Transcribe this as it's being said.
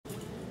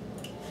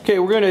Okay,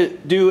 we're going to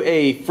do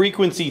a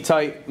frequency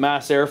type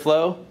mass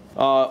airflow,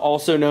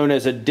 also known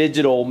as a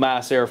digital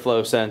mass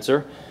airflow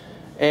sensor.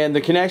 And the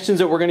connections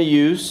that we're going to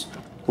use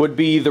would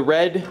be the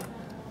red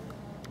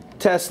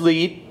test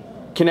lead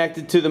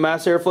connected to the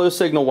mass airflow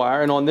signal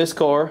wire, and on this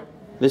car,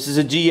 this is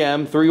a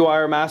GM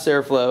 3-wire mass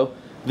airflow.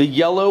 The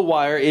yellow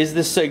wire is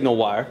the signal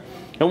wire.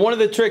 And one of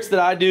the tricks that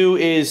I do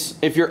is,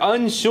 if you're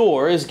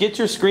unsure, is get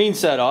your screen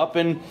set up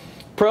and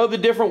probe the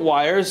different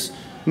wires.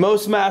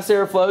 Most mass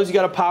airflows, you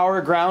got a power,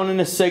 a ground,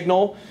 and a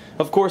signal.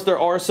 Of course, there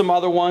are some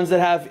other ones that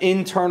have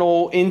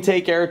internal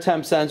intake air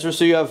temp sensors,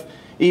 so you have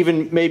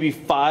even maybe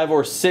 5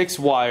 or 6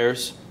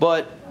 wires.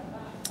 But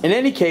in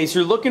any case,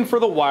 you're looking for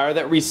the wire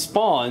that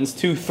responds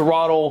to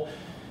throttle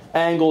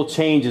angle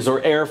changes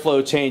or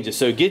airflow changes.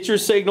 So get your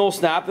signal,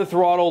 snap the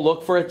throttle,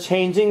 look for a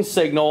changing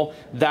signal.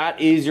 That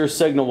is your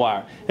signal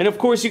wire. And of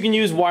course, you can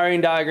use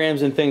wiring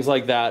diagrams and things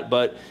like that,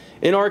 but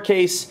in our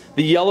case,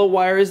 the yellow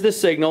wire is the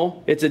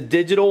signal. It's a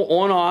digital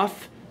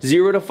on-off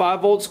 0 to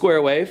 5 volt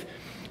square wave.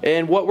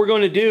 And what we're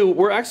going to do,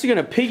 we're actually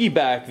going to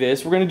piggyback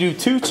this. We're going to do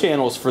 2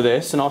 channels for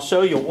this, and I'll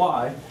show you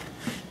why.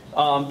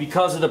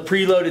 Because of the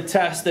preloaded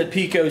test that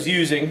Pico's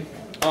using.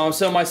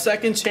 So my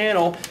second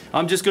channel,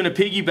 I'm just going to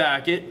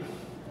piggyback it.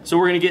 So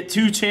we're going to get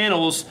 2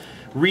 channels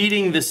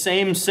reading the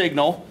same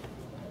signal.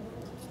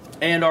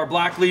 And our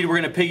black lead, we're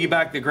going to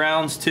piggyback the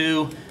grounds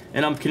to,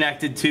 and I'm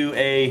connected to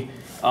a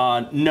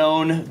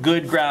known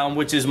good ground,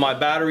 which is my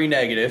battery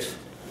negative.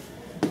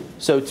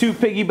 So 2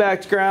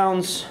 piggybacked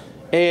grounds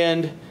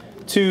and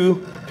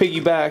 2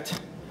 piggybacked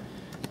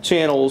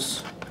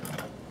channels,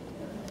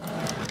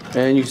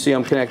 and you see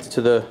I'm connected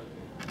to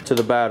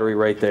the battery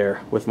right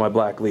there with my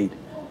black lead.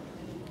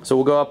 So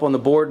we'll go up on the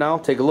board now,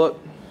 take a look.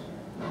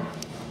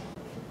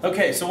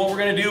 Okay, so what we're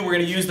going to do, we're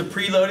going to use the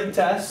preloaded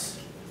tests.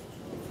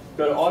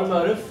 Go to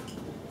automotive,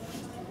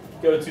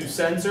 go to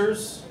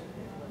sensors,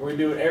 we're going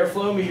to do an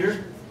airflow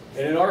meter.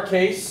 And in our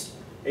case,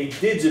 a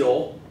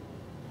digital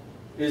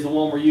is the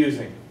one we're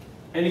using.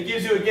 And it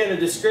gives you, again, a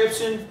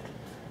description,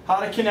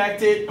 how to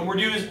connect it, and we're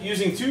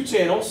using 2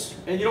 channels.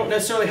 And you don't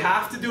necessarily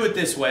have to do it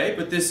this way,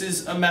 but this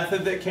is a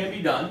method that can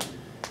be done.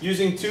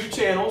 Using 2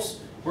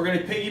 channels, we're going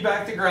to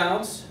piggyback the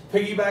grounds,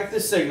 piggyback the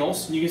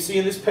signals. And you can see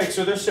in this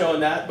picture they're showing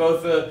that,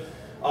 both the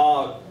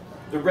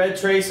red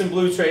trace and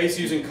blue trace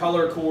using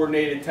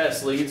color-coordinated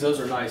test leads.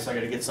 Those are nice. I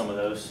got to get some of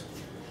those.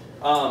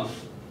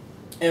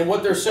 And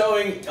what they're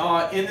showing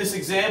in this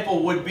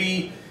example would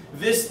be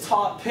this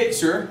top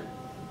picture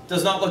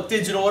does not look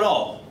digital at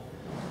all.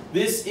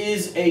 This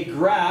is a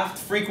graphed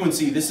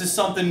frequency. This is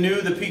something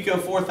new the Pico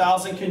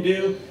 4000 can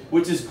do,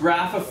 which is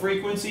graph a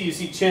frequency. You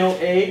see channel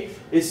A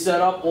is set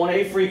up on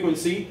a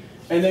frequency,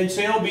 and then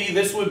channel B,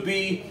 this would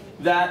be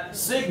that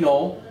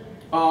signal,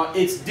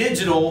 it's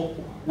digital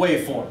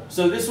waveform.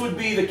 So this would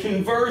be the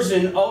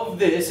conversion of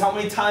this, how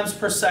many times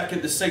per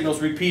second the signal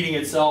is repeating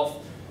itself.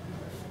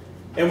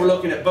 And we're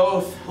looking at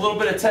both. A little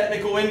bit of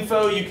technical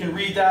info, you can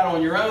read that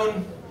on your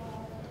own.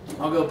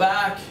 I'll go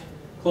back,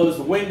 close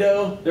the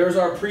window. There's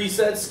our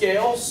preset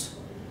scales.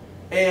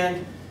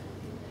 And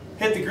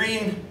hit the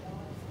green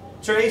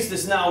trace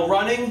that's now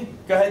running.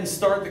 Go ahead and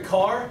start the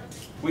car.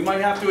 We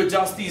might have to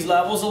adjust these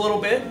levels a little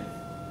bit.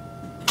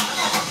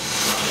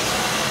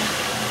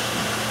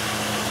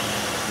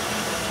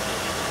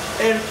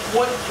 And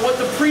what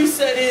the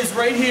preset is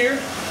right here,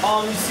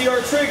 you see our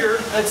trigger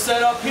that's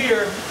set up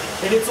here,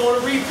 and it's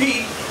on a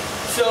repeat.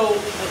 So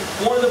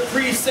one of the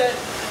preset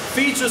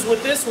features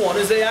with this one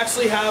is they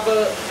actually have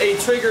a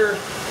trigger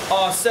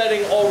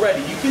setting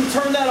already. You can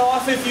turn that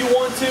off if you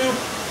want to,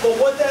 but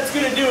what that's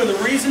going to do, and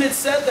the reason it's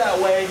set that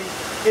way,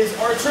 is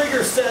our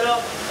trigger set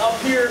up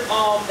here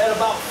at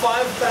about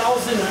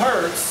 5,000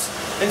 Hertz.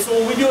 And so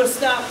when we do a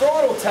snap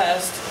throttle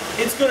test,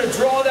 it's going to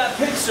draw that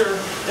picture,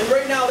 and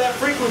right now that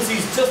frequency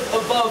is just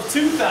above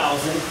 2,000.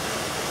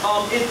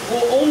 It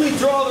will only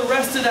draw the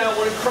rest of that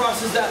when it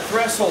crosses that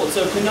threshold.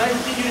 So can I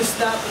get you to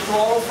snap the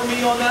throttle for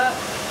me on that?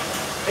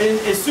 And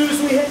as soon as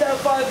we hit that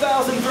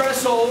 5,000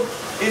 threshold,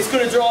 it's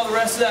going to draw the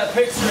rest of that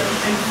picture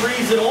and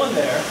freeze it on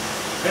there.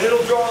 And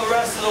it'll draw the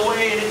rest of the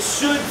way, and it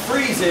should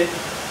freeze it.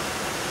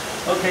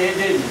 Okay, it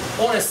didn't.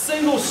 On a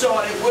single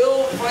shot, it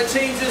will. If I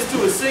change this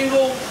to a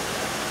single,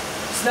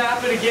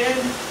 snap it again,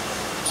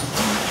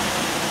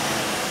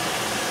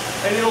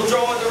 and it'll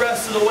draw it the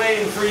rest of the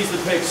way and freeze the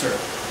picture.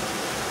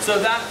 So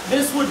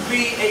this would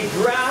be a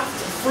graphed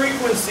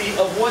frequency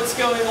of what's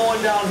going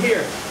on down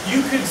here.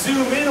 You could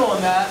zoom in on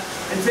that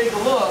and take a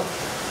look,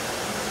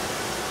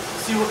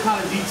 see what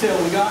kind of detail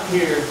we got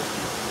here.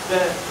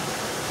 That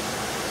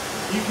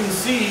you can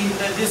see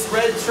that this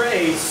red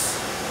trace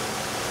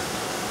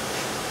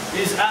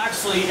is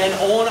actually an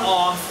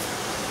on-off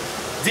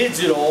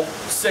digital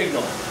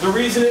signal. The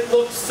reason it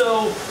looks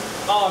so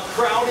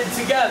crowded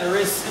together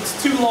is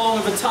it's too long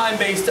of a time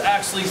base to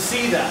actually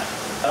see that.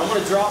 I'm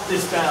going to drop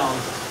this down.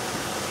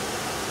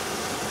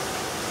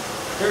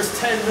 There's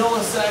 10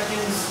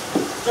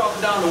 milliseconds. Drop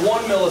it down to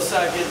 1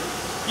 millisecond.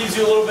 Gives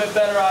you a little bit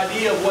better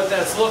idea of what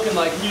that's looking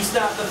like. Can you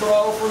snap the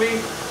throttle for me?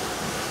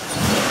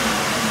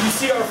 You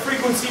see our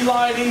frequency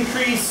line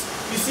increase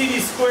You see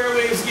these square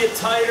waves get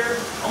tighter.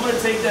 I'm going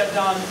to take that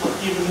down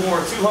even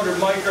more, 200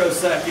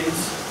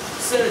 microseconds.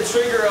 Set a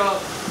trigger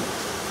up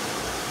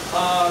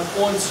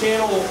on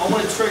channel. I'm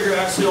going to trigger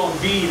actually on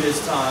B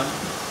this time.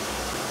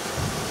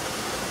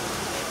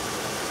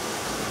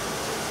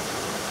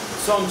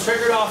 So I'm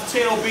triggered off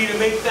channel B to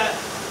make that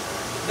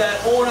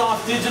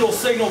on-off digital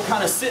signal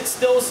kind of sit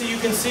still so you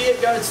can see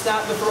it. Got it,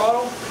 snap the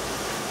throttle.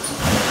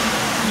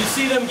 You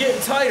see them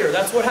getting tighter.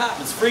 That's what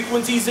happens.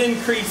 Frequency's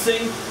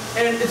increasing,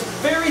 and it's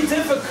very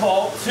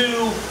difficult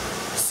to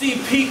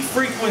see peak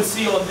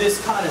frequency on this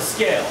kind of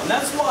scale. And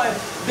that's why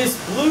this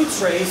blue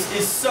trace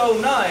is so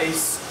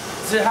nice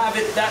to have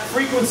it, that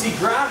frequency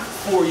graphed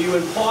for you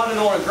and plotted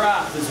on a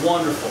graph is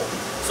wonderful.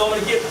 So I'm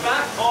going to get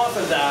back off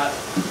of that.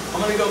 I'm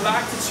going to go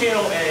back to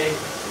channel A.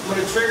 I'm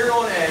going to trigger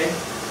on A.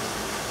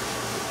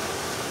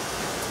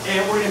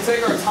 And we're going to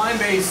take our time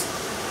base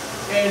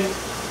and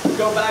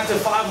go back to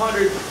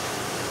 500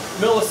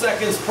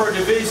 milliseconds per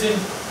division.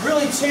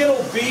 Really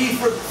channel B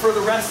for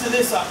the rest of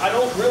this, I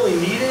don't really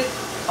need it.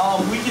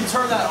 We can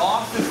turn that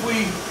off if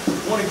we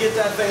want to get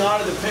that thing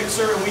out of the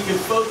picture, and we can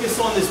focus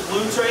on this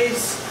blue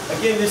trace.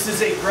 Again, this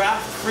is a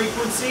graph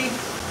frequency.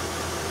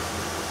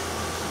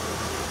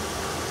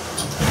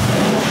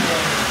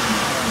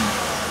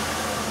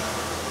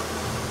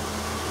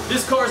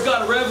 This car's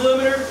got a rev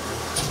limiter.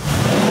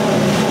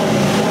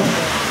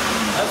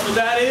 That's what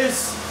that is.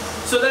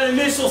 So that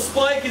initial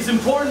spike is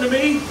important to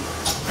me.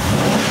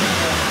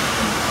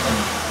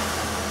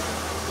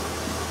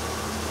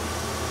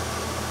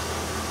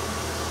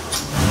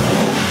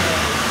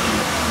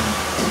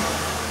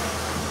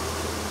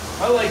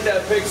 I like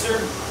that picture.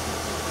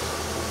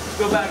 Let's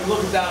go back and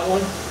look at that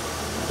one.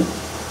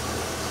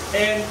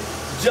 And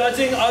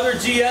judging other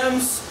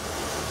GMs,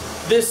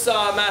 this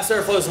mass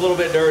airflow is a little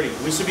bit dirty.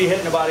 We should be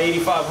hitting about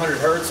 8,500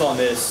 Hertz on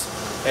this.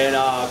 And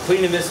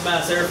cleaning this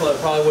mass airflow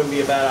probably wouldn't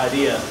be a bad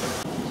idea.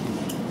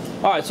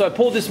 All right, so I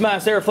pulled this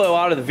mass airflow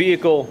out of the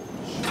vehicle,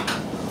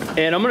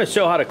 and I'm gonna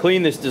show how to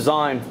clean this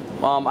design.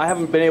 I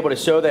haven't been able to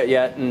show that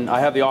yet, and I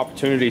have the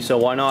opportunity, so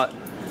why not?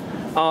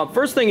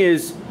 First thing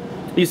is,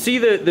 you see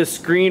the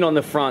screen on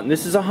the front.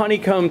 This is a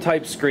honeycomb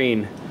type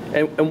screen.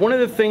 And one of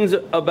the things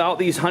about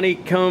these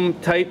honeycomb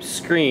type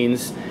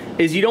screens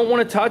is you don't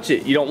want to touch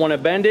it. You don't want to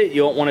bend it.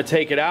 You don't want to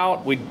take it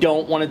out. We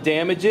don't want to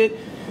damage it.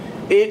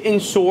 It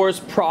ensures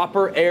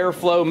proper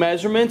airflow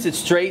measurements. It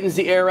straightens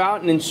the air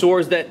out and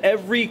ensures that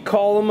every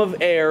column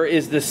of air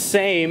is the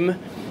same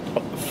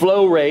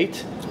flow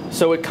rate.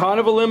 So it kind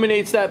of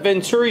eliminates that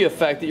Venturi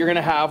effect that you're going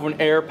to have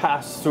when air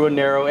passes through a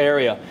narrow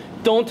area.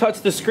 Don't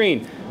touch the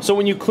screen. So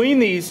when you clean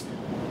these,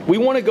 we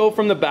want to go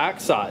from the back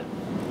side.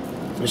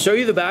 I'll show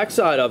you the back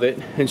side of it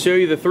and show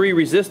you the 3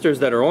 resistors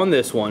that are on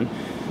this one,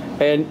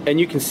 and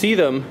you can see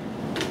them.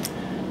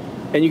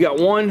 And you got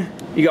one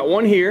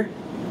here,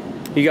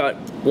 you got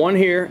one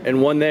here,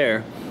 and one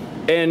there.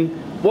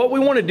 And what we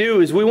want to do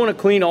is we want to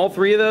clean all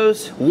 3 of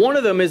those. One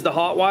of them is the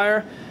hot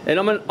wire, and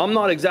I'm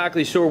not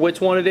exactly sure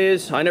which one it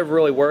is. I never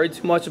really worried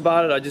too much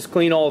about it. I just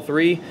clean all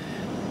 3.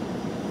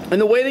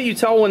 And the way that you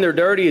tell when they're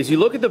dirty is you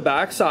look at the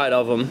back side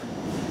of them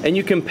and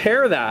you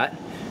compare that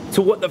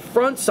to what the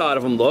front side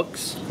of them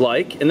looks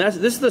like, and this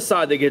is the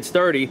side that gets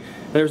dirty.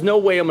 And there's no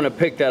way I'm going to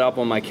pick that up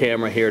on my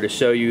camera here to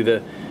show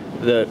you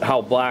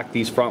how black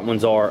these front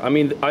ones are. I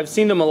mean, I've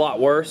seen them a lot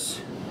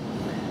worse,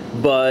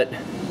 but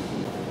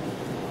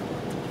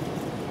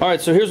all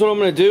right. So here's what I'm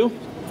going to do.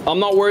 I'm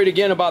not worried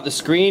again about the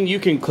screen. You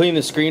can clean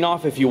the screen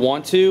off if you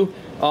want to.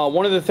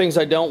 One of the things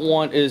I don't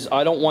want is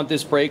I don't want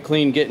this brake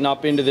clean getting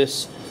up into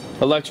this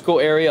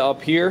electrical area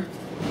up here.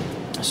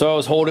 So I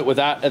always hold it with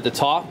that at the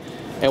top.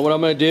 And what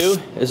I'm going to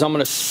do is I'm going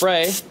to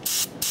spray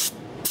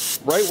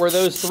right where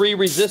those 3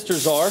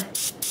 resistors are.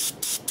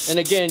 And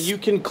again, you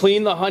can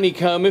clean the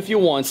honeycomb if you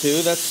want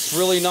to. That's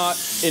really not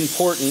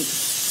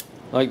important.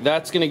 Like,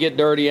 that's going to get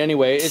dirty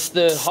anyway. It's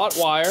the hot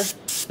wire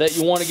that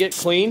you want to get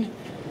clean.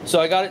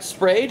 So I got it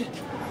sprayed.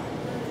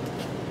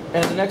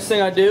 And the next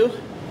thing I do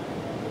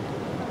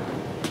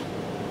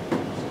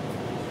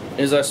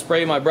is I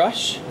spray my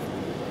brush.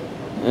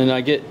 And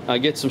I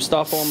get some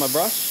stuff on my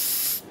brush.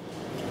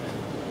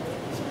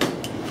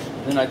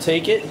 Then I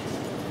take it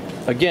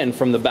again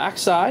from the back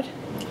side,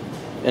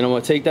 and I'm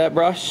going to take that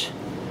brush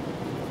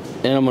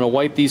and I'm going to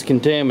wipe these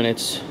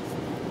contaminants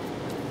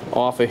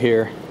off of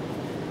here,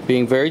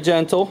 being very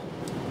gentle.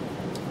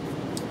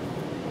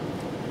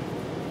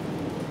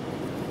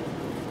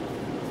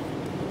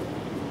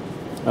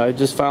 I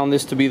just found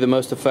this to be the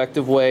most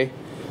effective way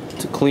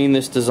to clean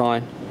this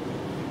design.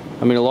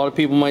 I mean, a lot of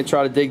people might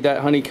try to dig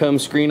that honeycomb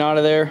screen out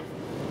of there.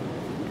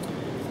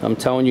 I'm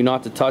telling you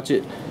not to touch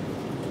it.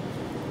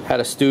 Had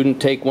a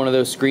student take one of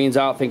those screens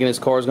out thinking his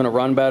car is going to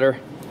run better,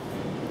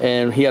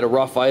 and he had a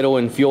rough idle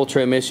and fuel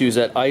trim issues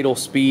at idle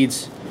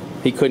speeds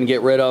he couldn't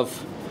get rid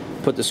of.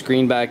 Put the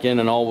screen back in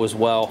and all was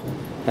well.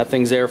 That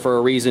thing's there for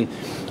a reason.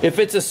 If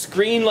it's a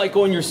screen like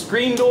on your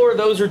screen door,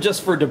 those are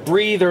just for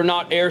debris. They're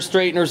not air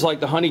straighteners like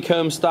the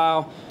honeycomb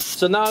style.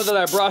 So now that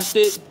I brushed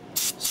it,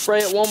 spray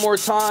it one more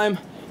time.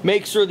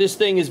 Make sure this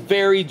thing is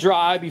very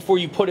dry before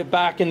you put it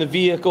back in the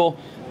vehicle.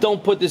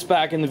 don't put this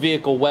back in the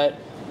vehicle wet.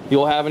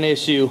 You'll have an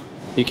issue.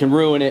 You can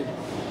ruin it.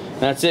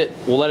 That's it.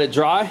 We'll let it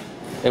dry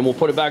and we'll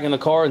put it back in the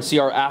car and see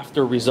our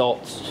after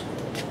results.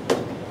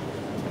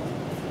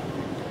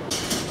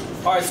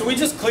 All right, so we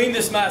just cleaned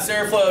this mass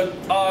airflow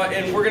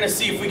and we're gonna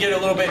see if we get a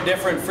little bit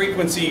different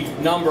frequency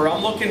number.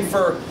 I'm looking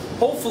for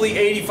hopefully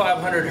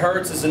 8,500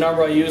 Hertz is the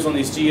number I use on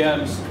these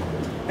GMs.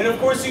 And of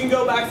course you can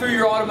go back through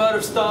your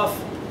automotive stuff.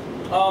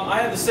 I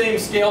have the same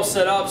scale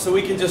set up so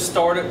we can just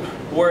start it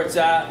where it's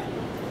at.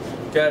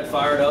 Get it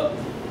fired up.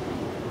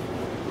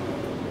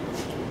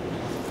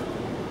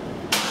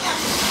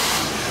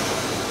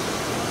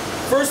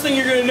 First thing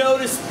you're going to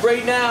notice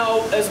right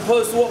now, as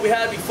opposed to what we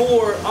had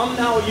before, I'm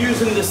now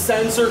using the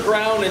sensor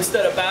ground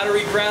instead of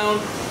battery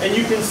ground, and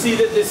you can see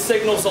that this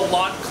signal's a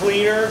lot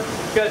cleaner.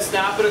 You got to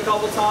snap it a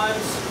couple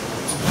times.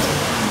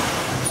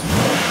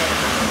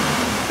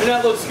 And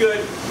that looks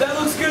good. That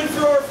looks good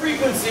for our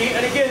frequency.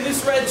 And again,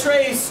 this red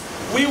trace,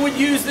 we would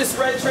use this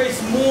red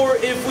trace more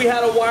if we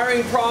had a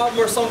wiring problem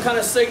or some kind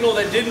of signal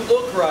that didn't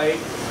look right.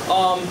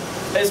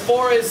 As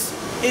far as,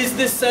 is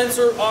this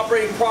sensor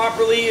operating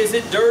properly? Is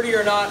it dirty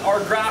or not?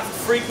 Our graph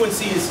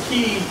frequency is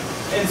key.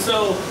 And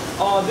so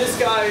this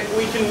guy,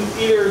 we can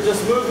either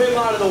just move him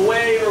out of the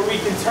way or we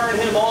can turn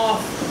him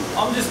off.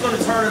 I'm just going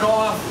to turn it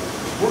off.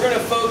 We're going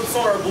to focus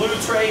on our blue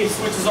trace,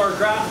 which is our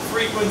graph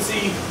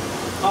frequency.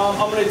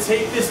 I'm going to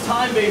take this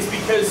time base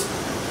because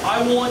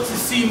I want to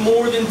see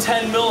more than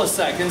 10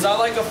 milliseconds. I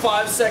like a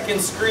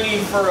 5-second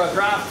screen for a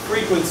graph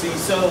frequency.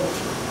 So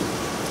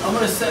I'm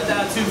going to set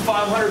that to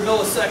 500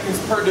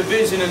 milliseconds per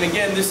division, and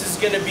again, this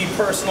is going to be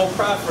personal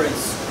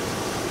preference.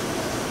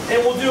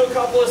 And we'll do a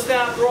couple of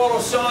snap throttle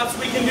shots.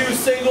 We can do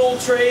single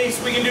trace,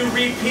 we can do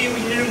repeat,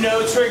 we can do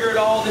no trigger at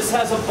all. This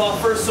has a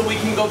buffer so we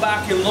can go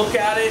back and look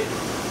at it.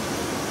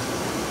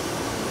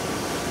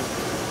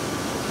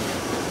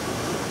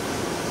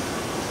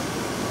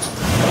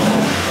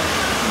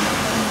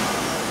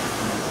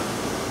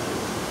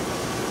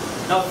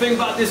 Now the thing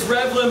about this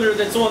rev limiter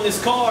that's on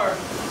this car,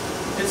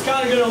 it's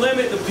kind of going to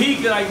limit the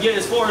peak that I can get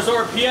as far as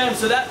RPM.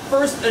 So that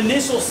first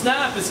initial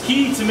snap is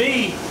key to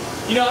me.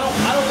 You know,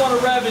 I don't want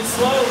to rev it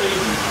slowly.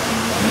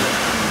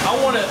 I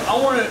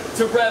want it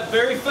to rev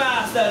very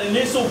fast. That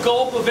initial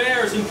gulp of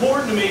air is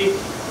important to me.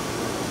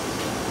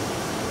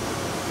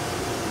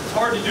 It's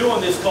hard to do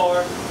on this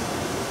car.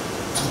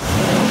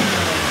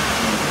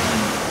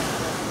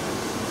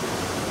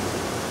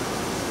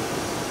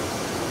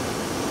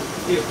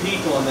 See a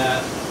peak on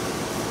that.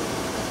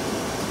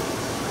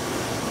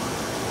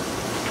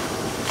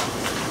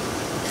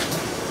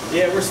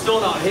 Yeah, we're still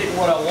not hitting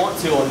what I want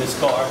to on this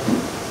car.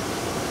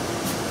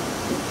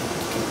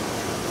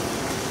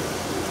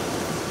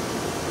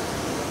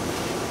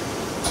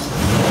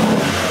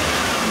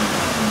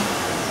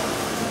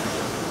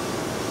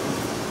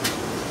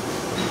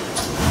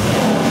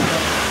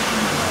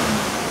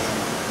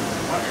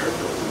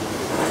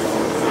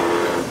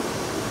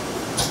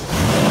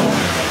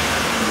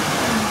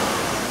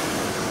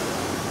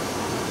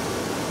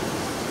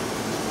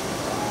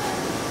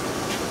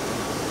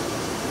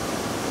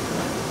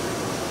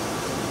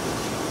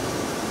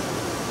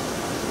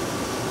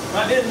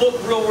 I didn't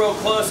look real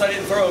close. I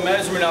didn't throw a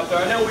measurement up there.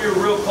 I know we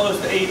were real close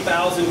to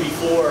 8,000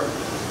 before.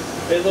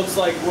 It looks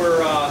like we're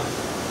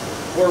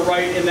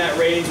right in that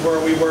range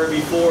where we were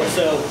before.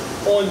 So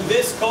on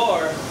this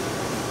car,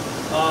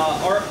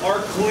 our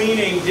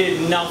cleaning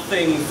did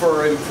nothing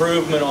for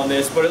improvement on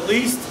this, but at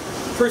least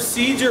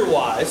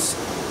procedure-wise,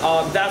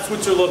 that's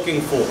what you're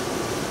looking for.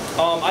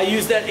 I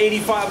use that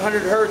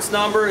 8,500 Hertz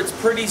number. It's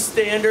pretty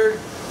standard.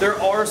 There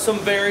are some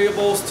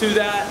variables to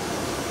that.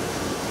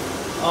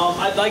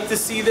 I'd like to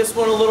see this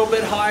one a little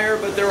bit higher,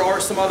 but there are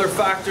some other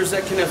factors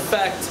that can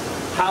affect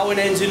how an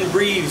engine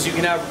breathes. You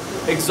can have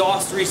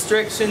exhaust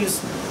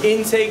restrictions,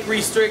 intake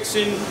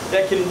restriction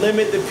that can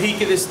limit the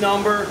peak of this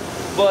number,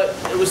 but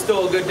it was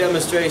still a good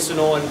demonstration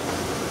on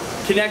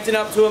connecting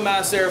up to a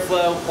mass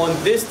airflow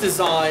on this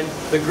design,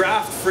 the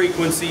graph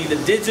frequency, the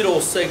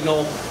digital signal,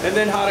 and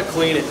then how to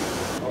clean it.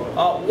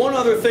 One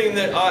other thing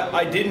that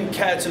I didn't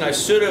catch, and I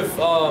should have,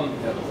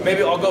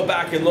 maybe I'll go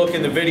back and look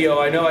in the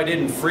video. I know I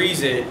didn't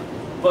freeze it.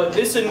 But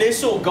this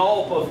initial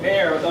gulp of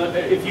air,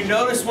 if you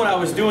notice when I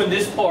was doing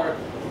this part,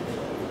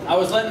 I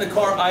was letting the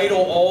car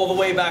idle all the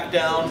way back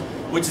down,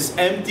 which is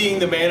emptying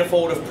the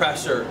manifold of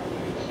pressure.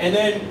 And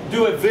then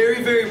do a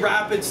very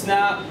rapid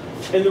snap.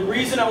 And the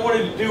reason I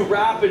wanted to do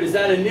rapid is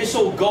that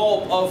initial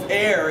gulp of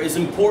air is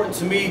important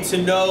to me to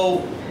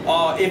know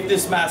if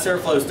this mass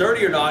airflow is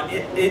dirty or not,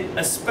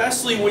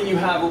 especially when you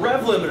have a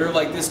rev limiter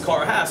like this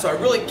car has. So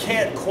I really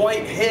can't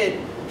quite hit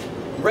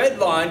red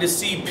line to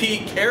see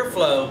peak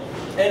airflow.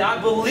 And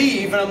I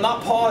believe, and I'm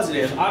not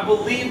positive, I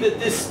believe that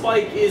this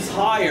spike is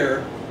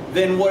higher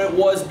than what it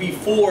was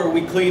before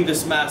we cleaned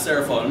this mass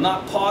airflow. I'm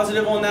not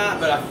positive on that,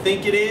 but I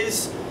think it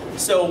is.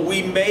 So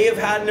we may have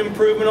had an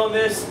improvement on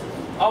this.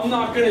 I'm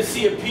not going to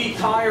see a peak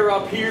higher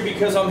up here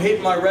because I'm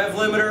hitting my rev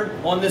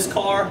limiter on this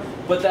car,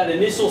 but that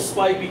initial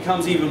spike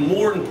becomes even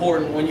more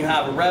important when you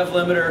have a rev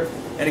limiter.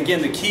 And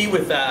again, the key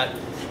with that,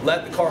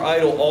 let the car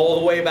idle all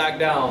the way back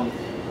down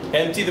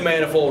Empty the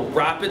manifold,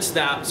 rapid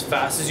snap as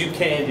fast as you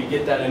can to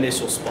get that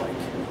initial spike.